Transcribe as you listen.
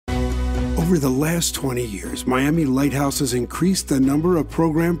Over the last 20 years, Miami Lighthouse has increased the number of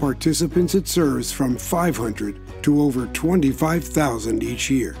program participants it serves from 500 to over 25,000 each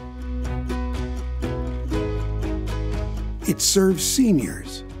year. It serves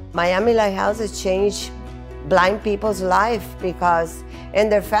seniors. Miami Lighthouse has changed blind people's life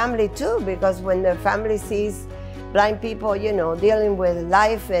and their family too, because when their family sees blind people, dealing with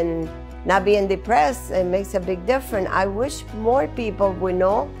life and not being depressed, it makes a big difference. I wish more people would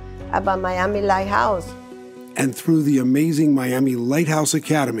know about Miami Lighthouse. And through the amazing Miami Lighthouse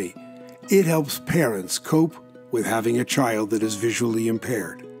Academy, it helps parents cope with having a child that is visually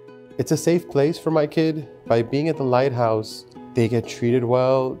impaired. It's a safe place for my kid. By being at the Lighthouse, they get treated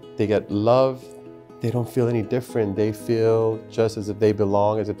well, they get loved, they don't feel any different. They feel just as if they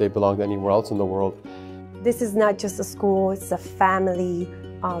belong to anywhere else in the world. This is not just a school, it's a family.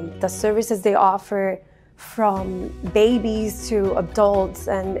 The services they offer, from babies to adults,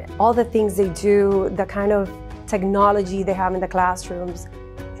 and all the things they do, the kind of technology they have in the classrooms,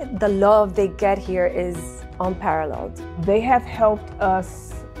 the love they get here is unparalleled. They have helped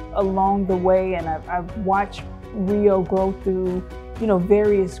us along the way, and I've watched Rio grow through,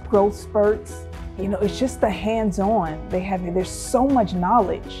 various growth spurts. It's just the hands-on. There's so much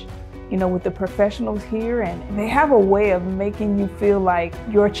knowledge, with the professionals here, and they have a way of making you feel like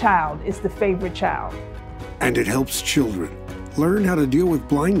your child is the favorite child. And it helps children learn how to deal with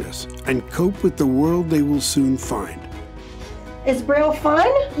blindness and cope with the world they will soon find. Is Braille fun?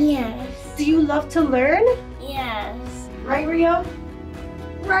 Yes. Do you love to learn? Yes. Right, Rio?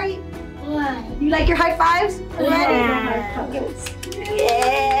 Right? What? You like your high fives? Yeah.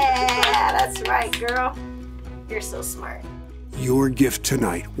 Yeah, that's right, girl. You're so smart. Your gift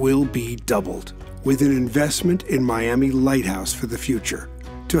tonight will be doubled with an investment in Miami Lighthouse for the future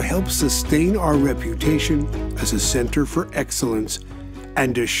to help sustain our reputation as a center for excellence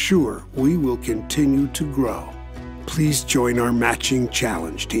and assure we will continue to grow. Please join our matching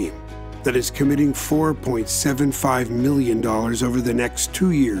challenge team that is committing $4.75 million over the next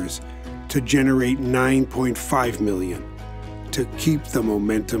 2 years to generate $9.5 million to keep the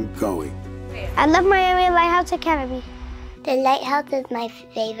momentum going. I love Miami Lighthouse Academy. The Lighthouse is my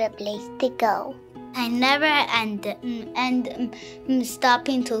favorite place to go. I never end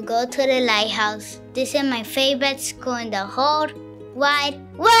stopping to go to the Lighthouse. This is my favorite school in the whole wide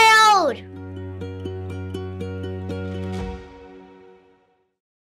world!